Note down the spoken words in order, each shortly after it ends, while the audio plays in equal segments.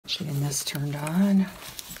Getting this turned on.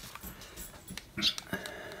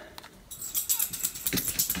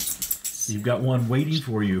 You've got one waiting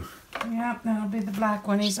for you. Yep, that'll be the black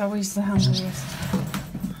one. He's always the hungriest.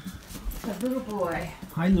 The little boy.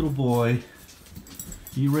 Hi, little boy.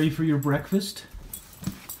 You ready for your breakfast?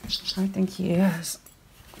 I think he is.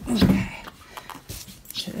 Okay.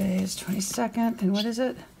 Today is 22nd, and what is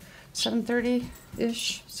it?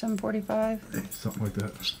 7:30-ish? 7:45? Something like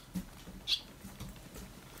that.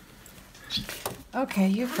 Okay,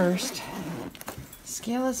 you first.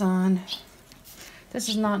 Scale is on. This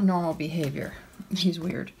is not normal behavior. He's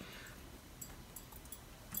weird.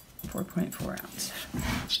 4.4 ounce.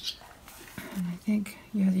 And I think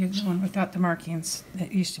you're the one without the markings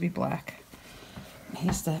that used to be black.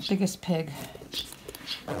 He's the biggest pig,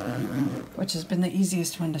 which has been the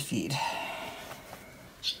easiest one to feed.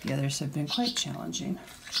 The others have been quite challenging.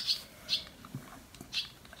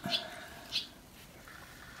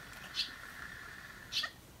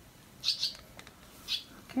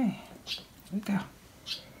 Okay, here we go.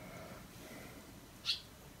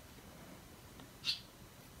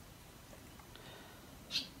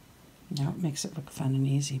 Now it makes it look fun and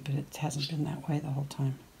easy, but it hasn't been that way the whole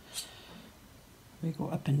time. We go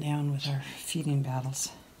up and down with our feeding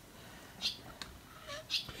battles.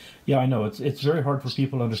 Yeah, I know. It's very hard for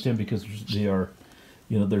people to understand because they are,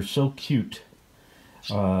 you know, they're so cute.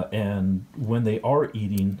 And when they are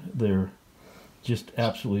eating, they're just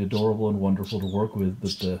absolutely adorable and wonderful to work with.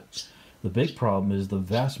 But the big problem is the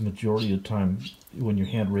vast majority of the time when you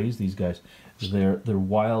hand raise these guys, they're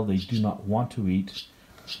wild. They do not want to eat,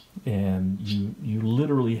 and you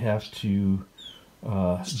literally have to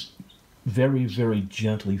very, very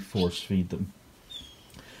gently force feed them.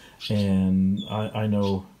 And I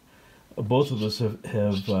know both of us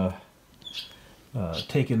have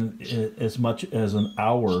taken as much as an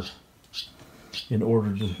hour in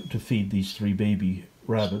order to feed these 3 baby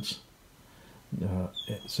rabbits.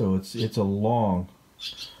 So it's a long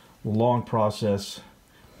process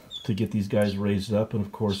to get these guys raised up. And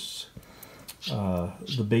of course,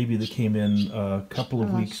 the baby that came in a couple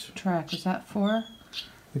of weeks. Track, is that 4?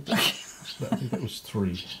 I think that was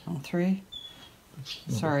 3. Oh, 3?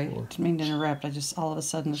 Sorry, 4. didn't mean to interrupt. I just, all of a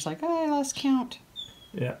sudden, it's like, oh, I lost count.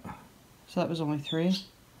 Yeah. So that was only 3?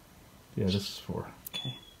 Yeah, this is 4.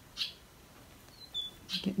 Okay.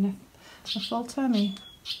 Getting a full tummy.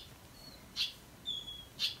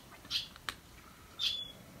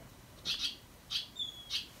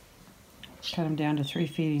 Cut them down to 3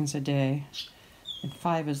 feedings a day. And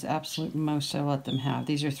 5 is the absolute most I let them have.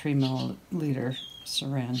 These are 3 milliliter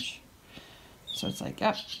syringe. So it's like,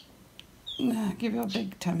 yep, give you a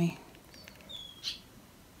big tummy.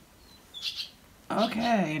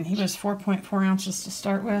 Okay, and he was 4.4 ounces to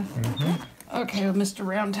start with. Mm-hmm. Okay, well, Mr.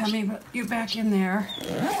 Round Tummy, but you back in there.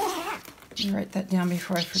 You write that down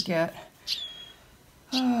before I forget.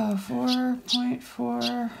 Oh,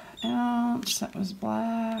 4.4 ounce. That was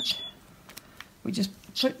black. We just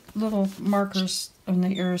put little markers on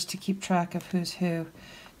the ears to keep track of who's who.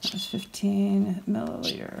 That was 15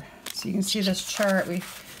 milliliter. So you can see this chart. We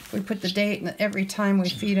put the date and every time we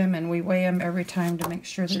feed them, and we weigh them every time to make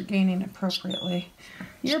sure they're gaining appropriately.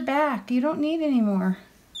 You're back. You don't need any more.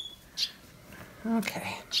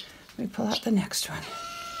 Okay. We pull out the next one.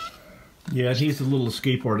 Yeah, he's a little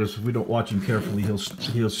escape artist. If we don't watch him carefully, he'll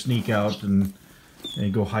sneak out and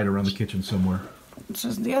go hide around the kitchen somewhere. So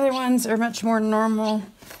the other ones are much more normal.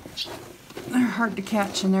 They're hard to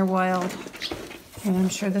catch and they're wild. And I'm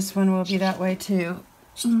sure this one will be that way too.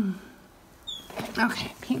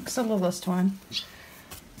 Okay, Pink's the littlest one.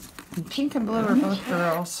 And Pink and Blue are both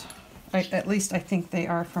girls. At least I think they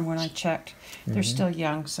are from when I checked. They're still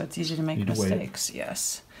young, so it's easy to make mistakes.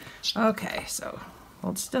 Yes. Okay, so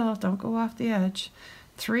hold still. Don't go off the edge.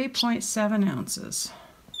 3.7 ounces.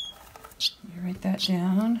 You write that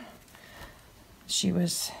down. She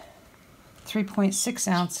was 3.6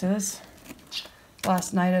 ounces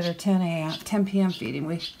last night at her 10 p.m. feeding.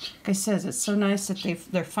 Like I said, it's so nice that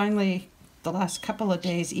they're finally, the last couple of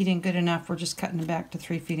days, eating good enough. We're just cutting them back to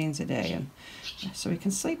 3 feedings a day, and so we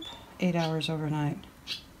can sleep 8 hours overnight.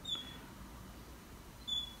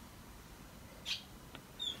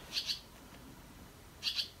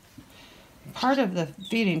 Part of the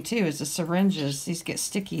feeding too is the syringes. These get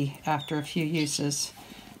sticky after a few uses,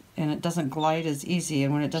 and it doesn't glide as easy.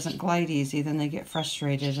 And when it doesn't glide easy, then they get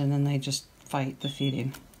frustrated and then they just fight the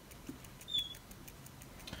feeding.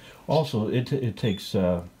 Also, it takes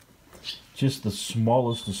just the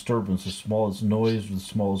smallest disturbance, the smallest noise, the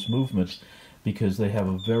smallest movement, because they have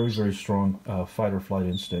a very, very strong fight or flight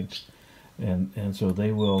instinct, and so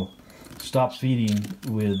they will stop feeding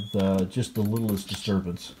with just the littlest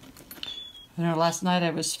disturbance. You know, last night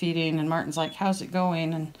I was feeding, and Martin's like, "How's it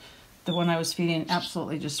going?" And the one I was feeding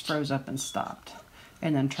absolutely just froze up and stopped,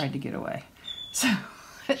 and then tried to get away. So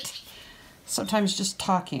sometimes just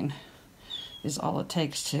talking is all it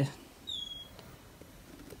takes to.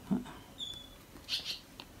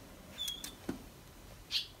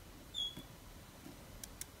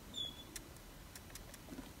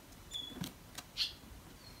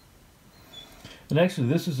 And actually,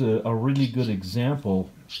 this is a really good example.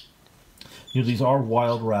 You know, these are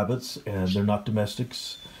wild rabbits, and they're not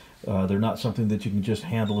domestics. They're not something that you can just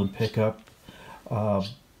handle and pick up.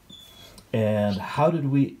 And how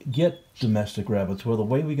did we get domestic rabbits? Well, the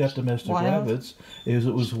way we got domestic rabbits is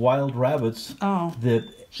it was wild rabbits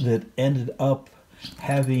that ended up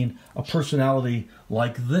having a personality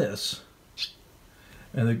like this,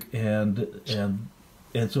 and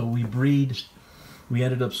so we breed. We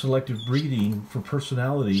ended up selective breeding for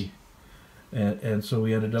personality, and so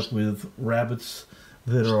we ended up with rabbits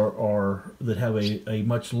that that have a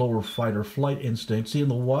much lower fight or flight instinct. See, in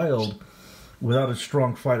the wild, without a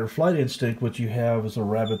strong fight or flight instinct, what you have is a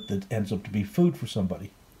rabbit that ends up to be food for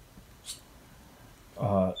somebody.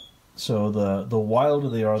 So the wilder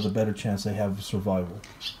they are, the better chance they have of survival.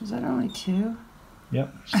 Is that only 2?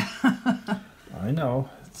 Yep. I know.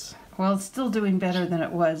 Well, it's still doing better than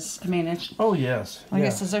it was. I mean, oh yes. Like I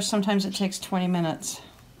said, there's sometimes it takes 20 minutes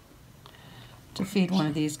to feed one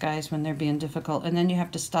of these guys when they're being difficult, and then you have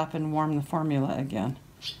to stop and warm the formula again.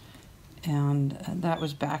 And that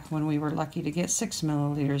was back when we were lucky to get 6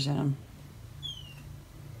 milliliters in them.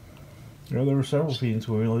 You know, there were several feedings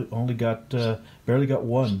where we only got barely got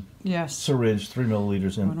one syringe, 3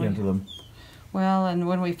 milliliters into them. Well, and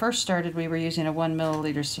when we first started, we were using a 1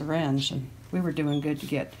 milliliter syringe, and we were doing good to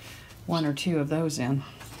get 1 or 2 of those in.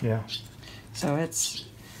 Yeah. So it's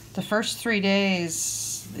the first 3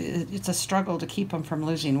 days. It's a struggle to keep them from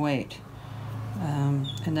losing weight. And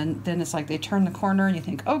then it's like they turn the corner and you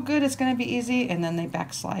think, oh good, it's going to be easy, and then they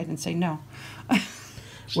backslide and say no.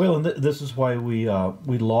 Well, and this is why we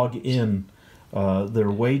log in their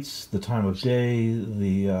weights, the time of day,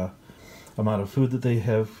 the amount of food that they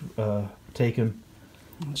have taken.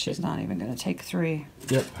 She's not even going to take 3.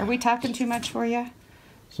 Yep. Are we talking too much for you?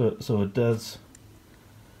 So it does.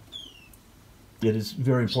 It is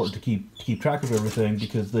very important to keep track of everything,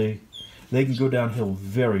 because they can go downhill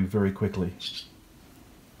very, very quickly.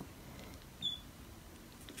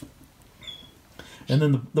 And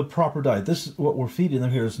then the proper diet. This is what we're feeding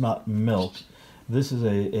them here is not milk. This is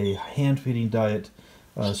a hand feeding diet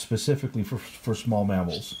specifically for small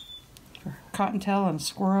mammals. Cottontail and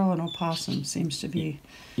squirrel and opossum seems to be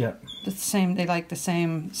the same. They like the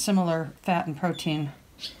same similar fat and protein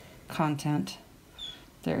content.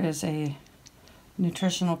 There is a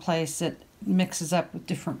nutritional place that mixes up with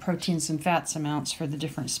different proteins and fats amounts for the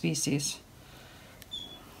different species.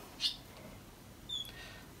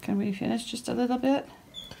 Can we finish just a little bit?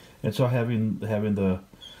 And so having the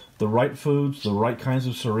right foods, the right kinds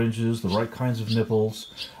of syringes, the right kinds of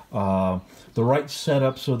nipples, the right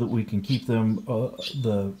setup so that we can keep them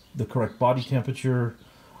the correct body temperature.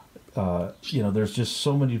 You know, there's just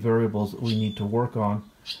so many variables that we need to work on.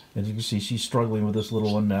 And you can see she's struggling with this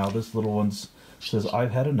little one now. This little one says,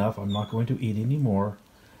 I've had enough. I'm not going to eat anymore.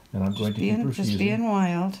 And I'm going to keep refusing. Just being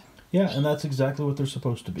wild. Yeah, and that's exactly what they're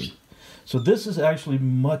supposed to be. So this is actually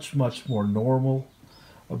much, much more normal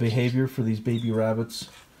behavior for these baby rabbits.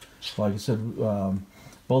 Like I said,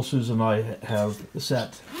 both Susan and I have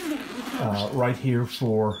sat right here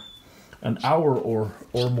for an hour or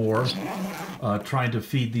more trying to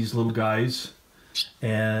feed these little guys,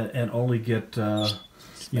 and only get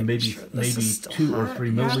maybe 2 or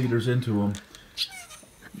 3 milliliters into them.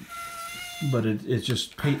 But it's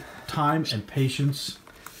just time and patience.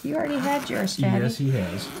 You already had yours, Fatty. Yes, he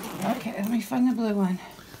has. Okay, let me find the blue one.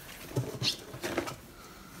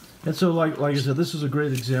 And so, like I said, this is a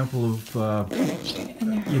great example of,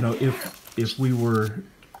 you know, if we were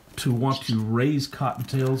to want to raise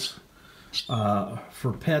cottontails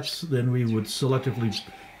for pets, then we would selectively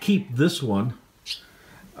keep this one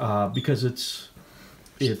because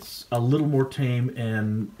it's a little more tame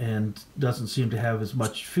and doesn't seem to have as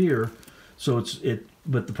much fear. So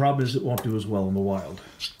but the problem is it won't do as well in the wild.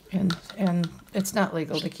 And it's not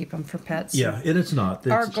legal to keep them for pets. Yeah, and it's not.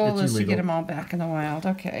 Our goal is to get them all back in the wild.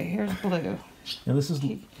 Okay, here's Blue. And this is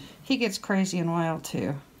he gets crazy and wild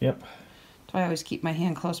too. Yep. So I always keep my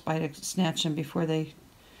hand close by to snatch them before they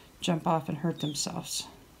jump off and hurt themselves.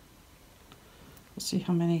 We'll see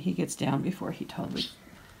how many he gets down before he totally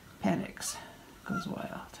panics, goes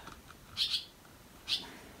wild.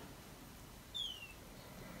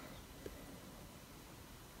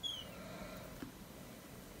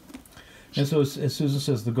 And so, as Susan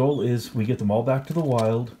says, the goal is we get them all back to the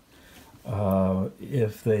wild.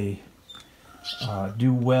 If they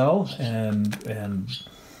do well and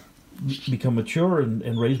become mature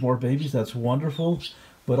and raise more babies, that's wonderful.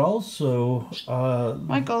 But also,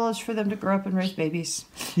 my goal is for them to grow up and raise babies.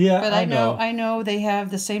 Yeah, but I know they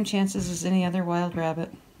have the same chances as any other wild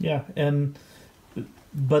rabbit. Yeah,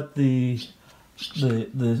 but the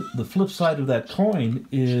flip side of that coin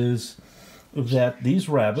is that these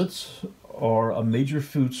rabbits are a major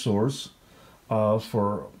food source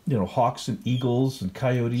for hawks and eagles and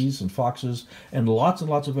coyotes and foxes and lots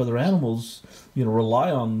of other animals.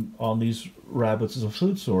 Rely on these rabbits as a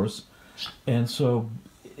food source, and so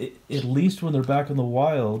at least when they're back in the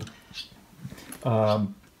wild,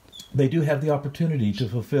 they do have the opportunity to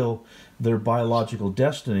fulfill their biological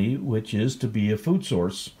destiny, which is to be a food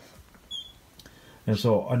source. And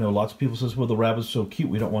so I know lots of people says, well, the rabbit's so cute,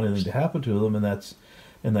 we don't want anything to happen to them, and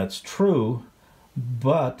that's true.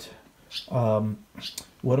 But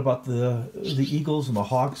what about the eagles and the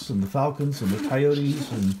hawks and the falcons and the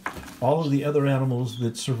coyotes and all of the other animals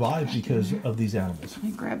that survive because of these animals? Let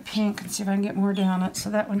me grab pink and see if I can get more down it.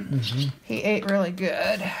 So that one, he ate really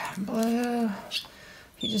good. Blue,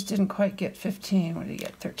 he just didn't quite get 15. What did he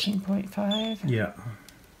get, 13.5? Yeah.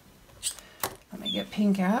 Let me get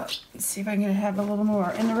pink out and see if I can have a little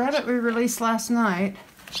more. And the rabbit we released last night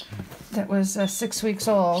that was 6 weeks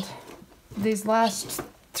old, these last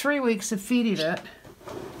 3 weeks of feeding it,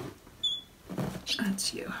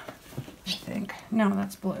 that's you, I think. No,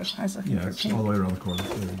 that's blue. I was looking for it's pink. all the way around the corner.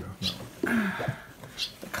 There you go.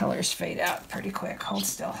 The colors fade out pretty quick. Hold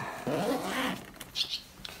still.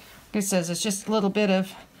 It says it's just a little bit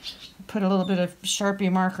of, put a little bit of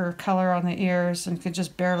Sharpie marker color on the ears and could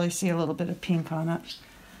just barely see a little bit of pink on it.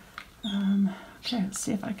 Okay, let's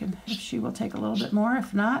see if she will take a little bit more.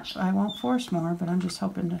 If not, I won't force more, but I'm just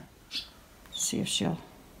hoping to see if she'll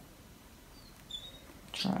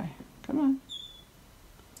try. Come on.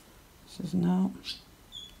 Says no.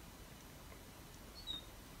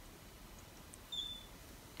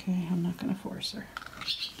 Okay, I'm not going to force her.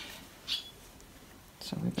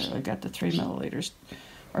 So we barely got the 3 milliliters,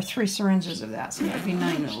 or 3 syringes of that, so that would be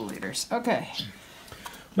 9 milliliters. Okay.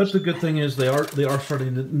 But the good thing is they are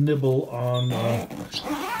starting to nibble on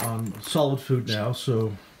solid food now,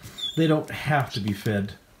 so they don't have to be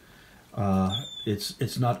fed.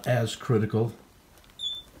 It's not as critical.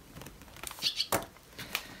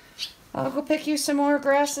 I'll go pick you some more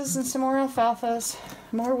grasses and some more alfalfas,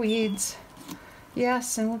 more weeds.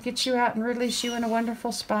 Yes, and we'll get you out and release you in a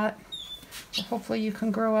wonderful spot. Hopefully you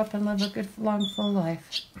can grow up and live a good, long, full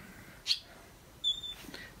life.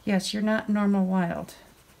 Yes, you're not normal wild.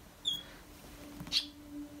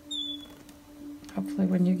 Hopefully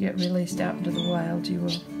when you get released out into the wild, you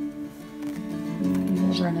will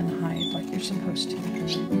run and hide like you're supposed to.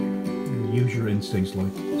 Use your instincts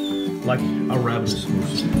like a rabbit is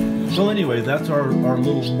supposed to. So anyway, that's our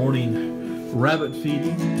little morning rabbit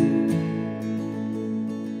feeding.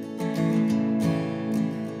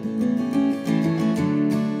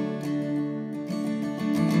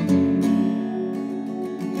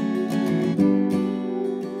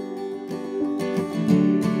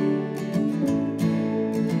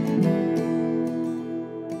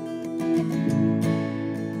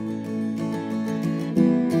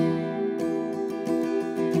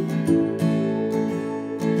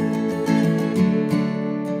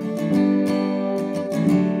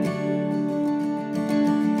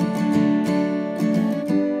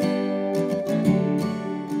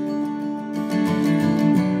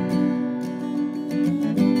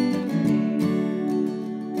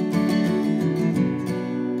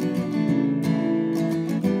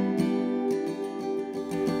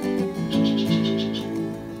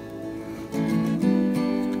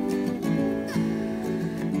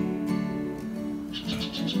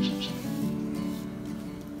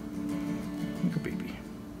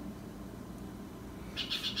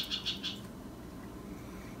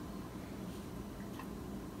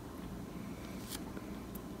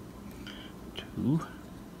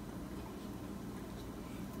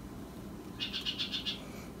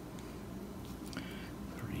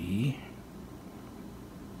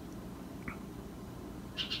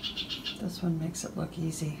 This one makes it look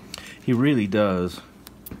easy. He really does.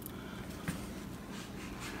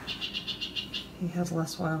 He has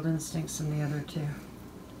less wild instincts than the other two.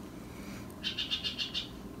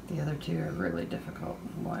 The other two are really difficult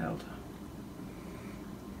and wild.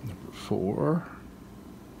 Number 4.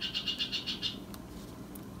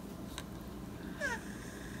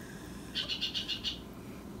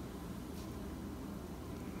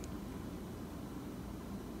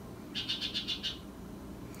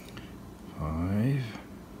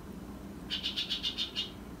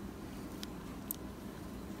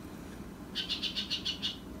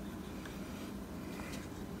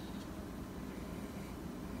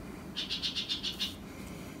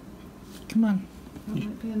 Come on. That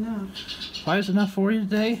might be enough. 5's enough for you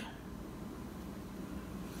today?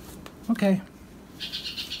 Okay.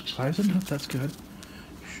 5's enough, that's good.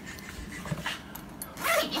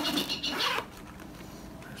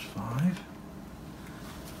 There's 5.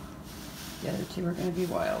 The other 2 are going to be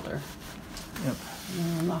wilder. Yep.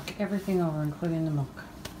 And they'll knock everything over, including the milk.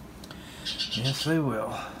 Yes, they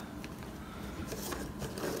will.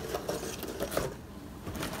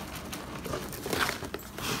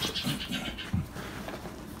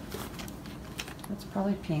 That's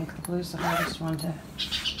probably pink. The blue's the hardest one to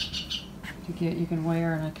get. You can weigh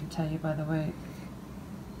her, and I can tell you by the weight.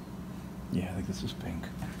 Yeah, I think this is pink.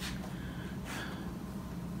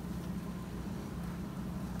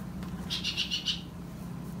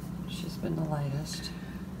 She's been the lightest.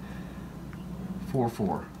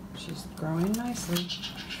 4-4. She's growing nicely.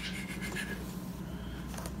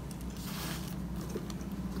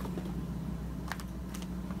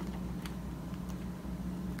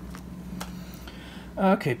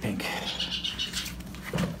 Okay, pink.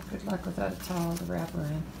 Good luck without a towel to wrap her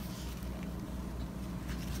in.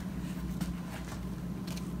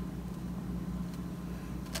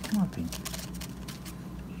 Come on, pink.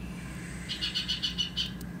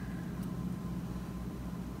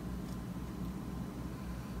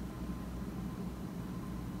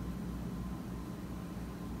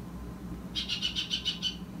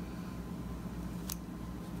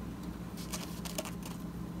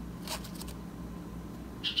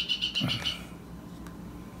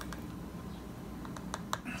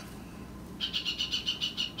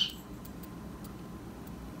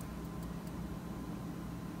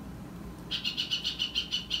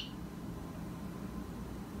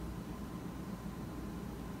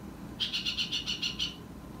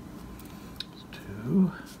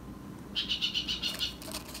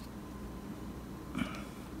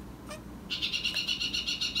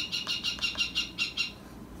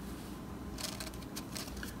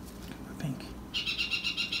 Pink.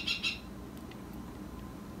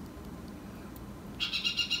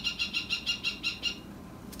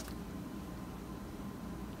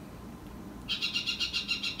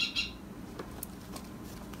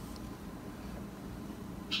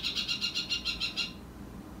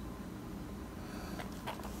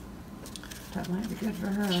 That might be good for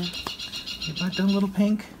her. Get back down, little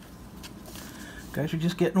pink. Guys are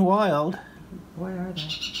just getting wild. Boy, are they.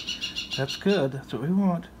 That's good. That's what we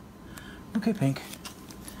want. Okay, pink.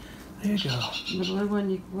 There you go. The blue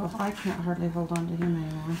one, well, I can't hardly hold on to him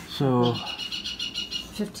anymore. So,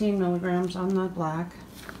 15 milligrams on the black.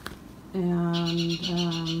 And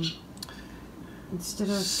instead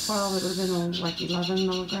of 12, it would have been like 11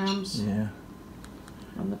 milligrams yeah.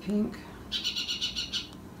 on the pink.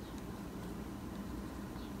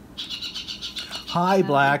 Hi,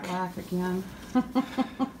 black. Black again.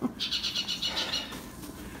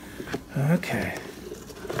 Okay.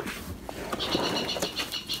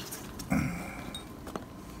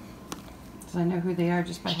 So I know who they are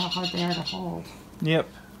just by how hard they are to hold. Yep.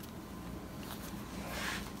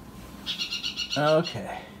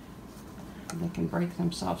 Okay. They can break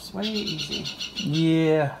themselves way easy.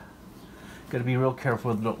 Yeah. Gotta be real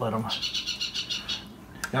careful and don't let them.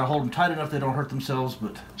 Gotta hold them tight enough they don't hurt themselves,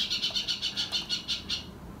 but.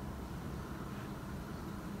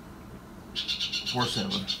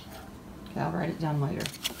 4-7. Okay, I'll write it down later.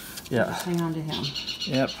 Yeah. Just hang on to him.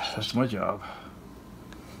 Yep, that's my job.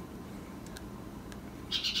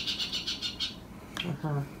 Or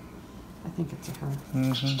her. I think it's a her.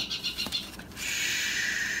 Mm-hmm.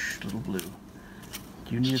 Shh, little blue. Do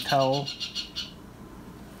you need a towel?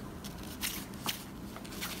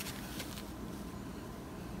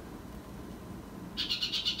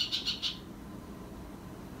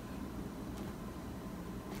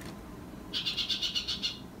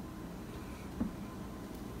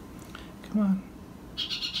 Come on.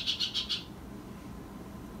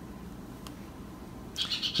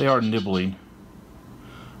 They are nibbling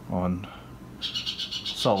on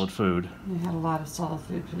solid food. We had a lot of solid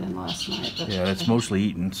food put in last night. But Yeah, it's mostly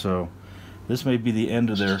eaten, so this may be the end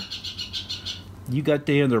of their... You got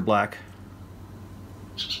the end, they're black.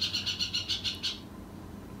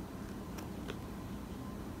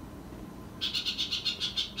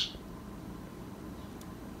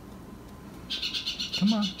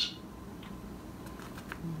 Come on.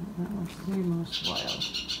 That one's the most wild.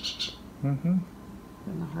 Mm-hmm.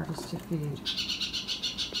 And the hardest to feed.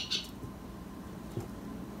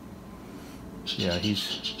 Yeah,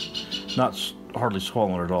 he's not hardly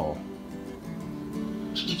swallowing at all.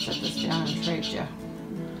 You set this down and trade you.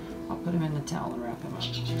 I'll put him in the towel and wrap him up.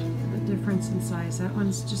 The difference in size. That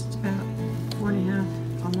one's just about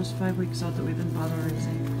 4.5, almost 5 weeks old that we've been bottle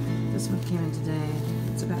raising. This one came in today.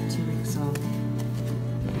 It's about 2 weeks old.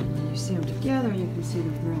 And when you see them together, you can see the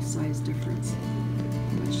real size difference.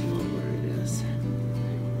 Much lower it is.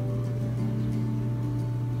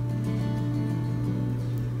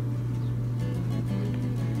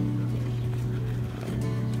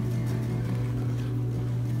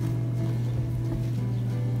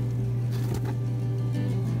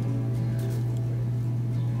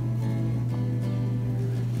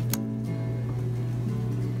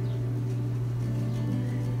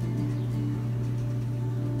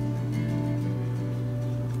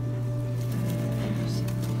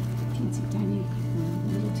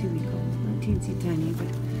 Teensy tiny, but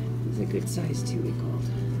he's a good size 2-week-old.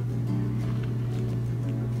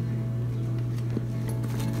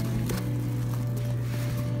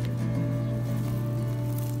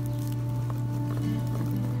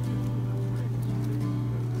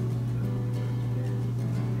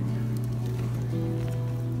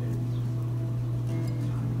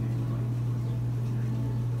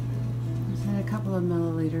 He's had a couple of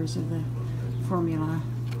milliliters of the formula.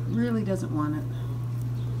 Really doesn't want it.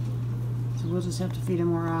 So we'll just have to feed him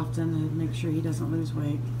more often and make sure he doesn't lose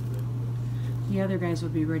weight. The other guys will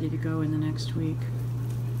be ready to go in the next week.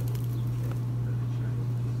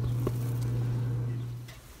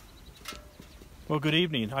 Well, good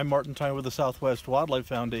evening. I'm Martin Tyne with the Southwest Wildlife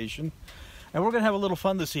Foundation, and we're going to have a little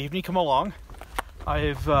fun this evening. Come along.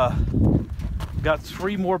 I've got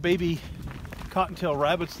 3 more baby cottontail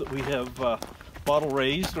rabbits that we have bottle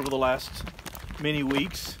raised over the last many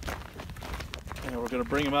weeks, and we're going to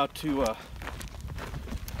bring them out to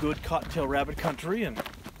good cottontail rabbit country and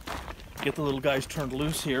get the little guys turned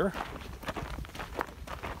loose here,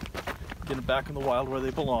 get them back in the wild where they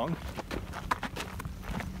belong.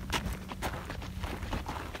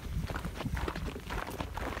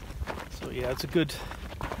 So yeah, it's a good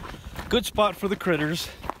spot for the critters.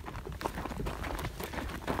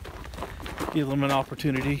 Give them an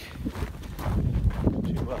opportunity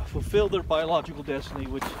to fulfill their biological destiny,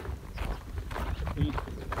 which we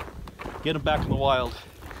get them back in the wild.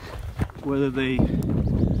 Whether they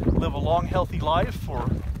live a long, healthy life, or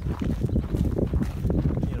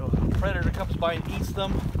a predator comes by and eats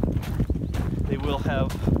them, they will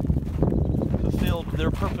have fulfilled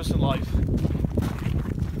their purpose in life.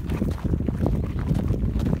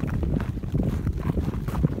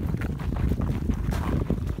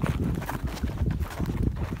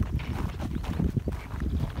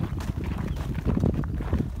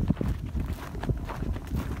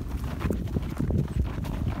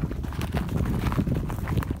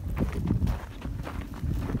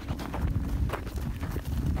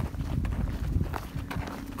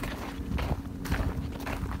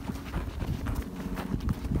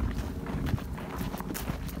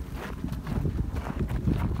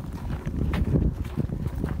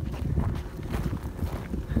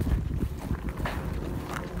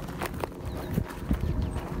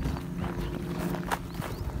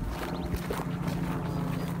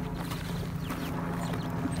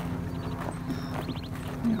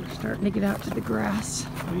 Starting to get out to the grass.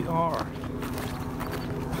 We are.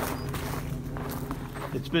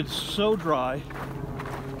 It's been so dry.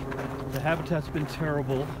 The habitat's been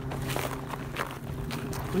terrible.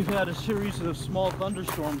 We've had a series of small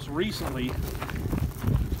thunderstorms recently,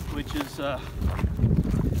 which is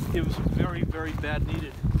it was very, very bad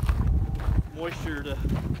needed moisture to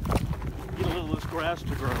get a little of this grass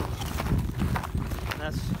to grow. And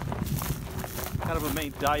that's kind of a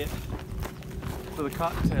main diet for the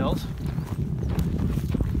cottontails.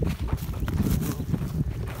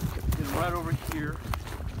 Get right over here.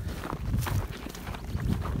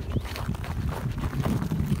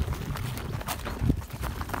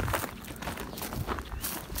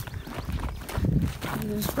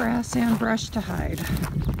 There's grass and brush to hide.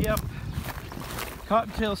 Yep.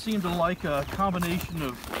 Cottontails seem to like a combination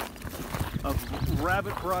of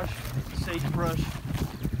rabbit brush, sagebrush,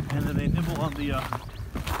 and then they nibble on the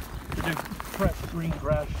fresh green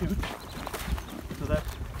grass shoots. So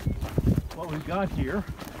that's what we've got here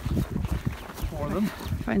for them.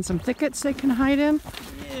 Find some thickets they can hide in.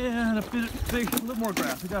 Yeah, and a little more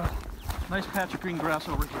grass. We got a nice patch of green grass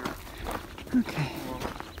over here. Okay.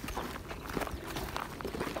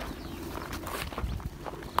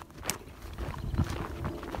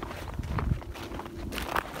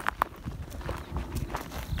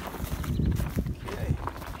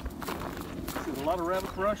 A lot of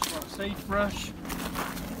rabbit brush, a lot of sagebrush,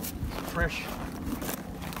 fresh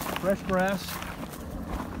grass.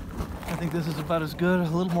 I think this is about as good. A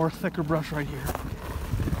little more thicker brush right here.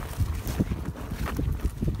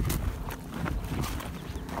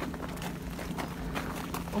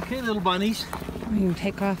 Okay, little bunnies, We can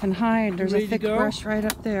take off and hide. There's a thick brush right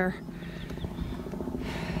up there.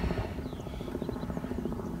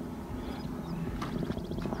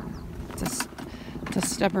 It's a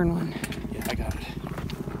stubborn one. Yeah, I got it.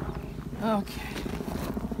 Okay.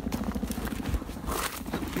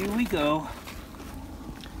 Here we go.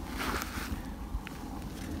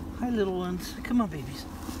 Hi, little ones. Come on, babies.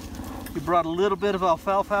 We brought a little bit of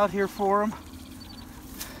alfalfa out here for them.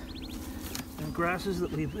 And grasses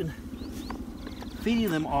that we've been feeding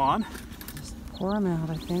them on. Just pour them out,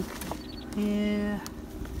 I think. Yeah.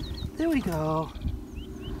 There we go.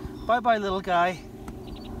 Bye-bye, little guy.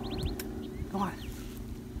 Come on.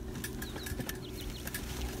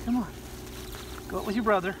 Come on. Go out with your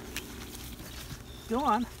brother. Go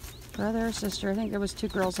on. Brother or sister. I think there was 2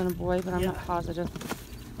 girls and a boy, but I'm not positive.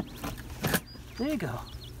 There you go.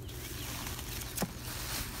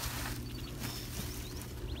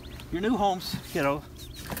 Your new home's, kiddo.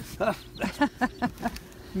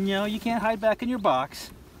 No, you can't hide back in your box.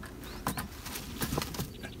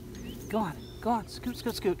 Go on. Go on. Scoot,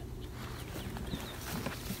 scoot, scoot.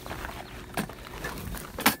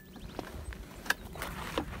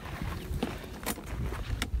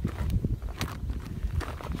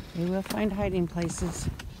 They will find hiding places.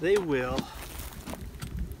 They will.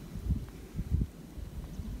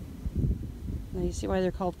 Now you see why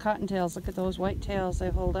they're called cottontails. Look at those white tails they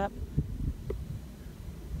hold up.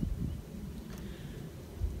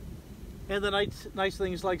 And the nice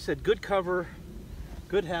thing is, like I said, good cover,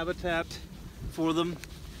 good habitat for them.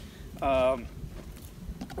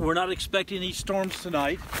 We're not expecting any storms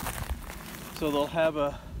tonight, so they'll have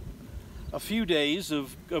a few days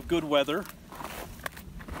of good weather.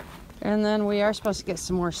 And then we are supposed to get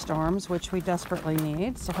some more storms, which we desperately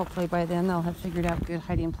need. So hopefully by then they'll have figured out good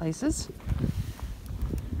hiding places.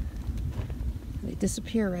 They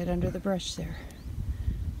disappear right under the brush there.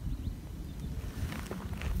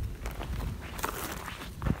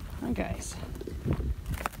 Hi guys.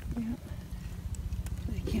 Yep.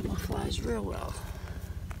 They camouflage real well.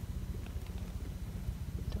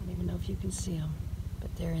 Don't even know if you can see them,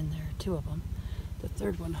 but they're in there, 2 of them. The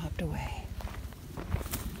 3rd one hopped away.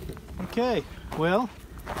 Okay, well,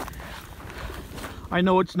 I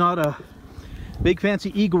know it's not a big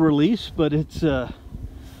fancy eagle release, but it's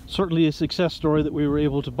certainly a success story that we were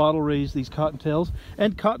able to bottle raise these cottontails.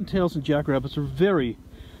 And cottontails and jackrabbits are very,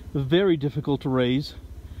 very difficult to raise.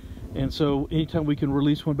 And so anytime we can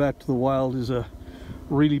release one back to the wild is a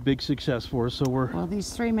really big success for us. So well, these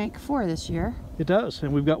 3 make 4 this year. It does,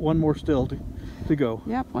 and we've got 1 more still to go.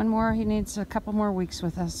 Yep, 1 more. He needs a couple more weeks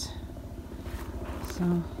with us. So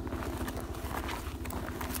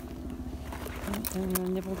I'm gonna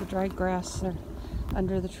nibble the dried grass there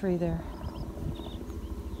under the tree there.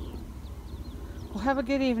 Well, have a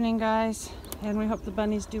good evening, guys, and we hope the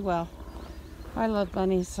bunnies do well. I love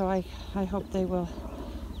bunnies, so I hope they will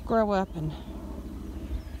grow up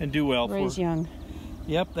and do well. Raise young.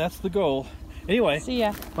 Yep, that's the goal. Anyway, see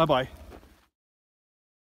ya. Bye-bye.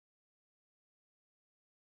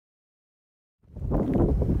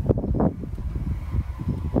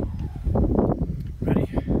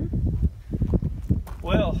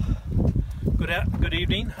 Well, good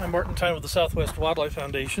evening. I'm Martin Tyne with the Southwest Wildlife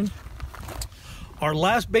Foundation. Our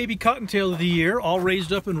last baby cottontail of the year, all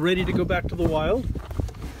raised up and ready to go back to the wild.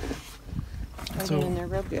 Hiding in there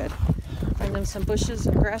real good. Find them some bushes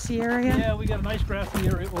and grassy area. Yeah, we got a nice grassy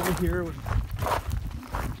area over here with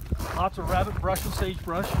lots of rabbit brush and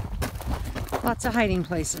sagebrush. Lots of hiding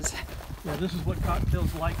places. Yeah, this is what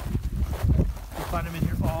cottontails like. You find them in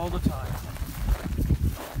here all the time.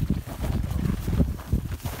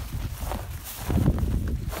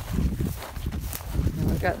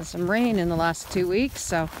 We've gotten some rain in the last 2 weeks,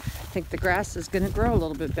 so I think the grass is going to grow a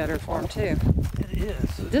little bit better for him too. It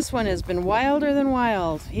is. This one has been wilder than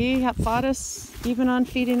wild. He fought us even on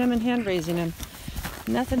feeding him and hand raising him.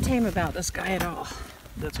 Nothing tame about this guy at all.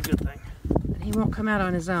 That's a good thing. And he won't come out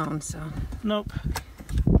on his own, so. Nope.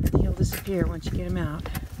 He'll disappear once you get him out.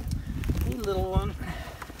 Hey, little one.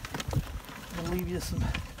 I'll leave you some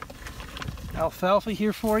alfalfa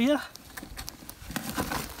here for you.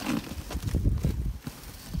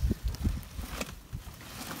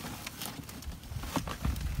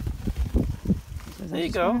 There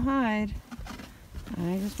you go. I just want to hide.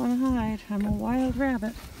 I just want to hide. I'm a wild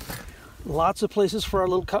rabbit. Lots of places for our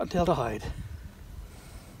little cottontail to hide.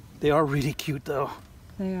 They are really cute though.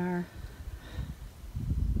 They are.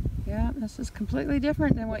 Yeah, this is completely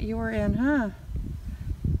different than what you were in, huh?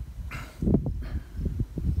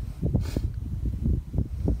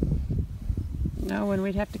 No, when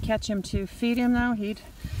we'd have to catch him to feed him though, he'd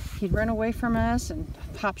run away from us and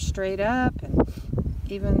hop straight up, and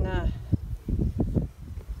even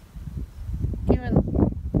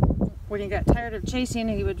when he got tired of chasing,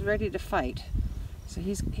 he was ready to fight. So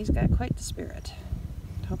he's got quite the spirit.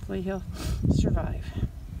 Hopefully he'll survive.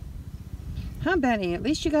 Huh, Benny? At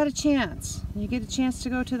least you got a chance. You get a chance to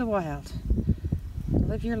go to the wild.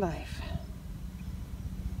 Live your life.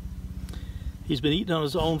 He's been eating on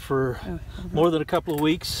his own for more than a couple of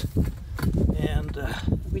weeks. And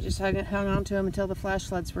we just hung on to him until the flash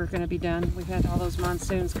floods were going to be done. We had all those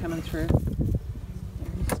monsoons coming through.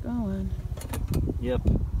 There he's going. Yep.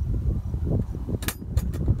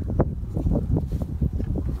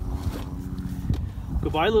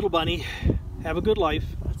 Goodbye, little bunny. Have a good life.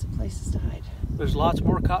 Lots of places to hide. There's lots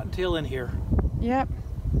more Cottontail in here. Yep.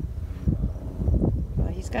 Well,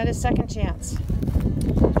 he's got his second chance.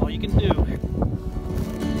 That's all you can do.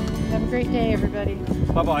 Have a great day, everybody.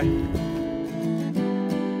 Bye-bye.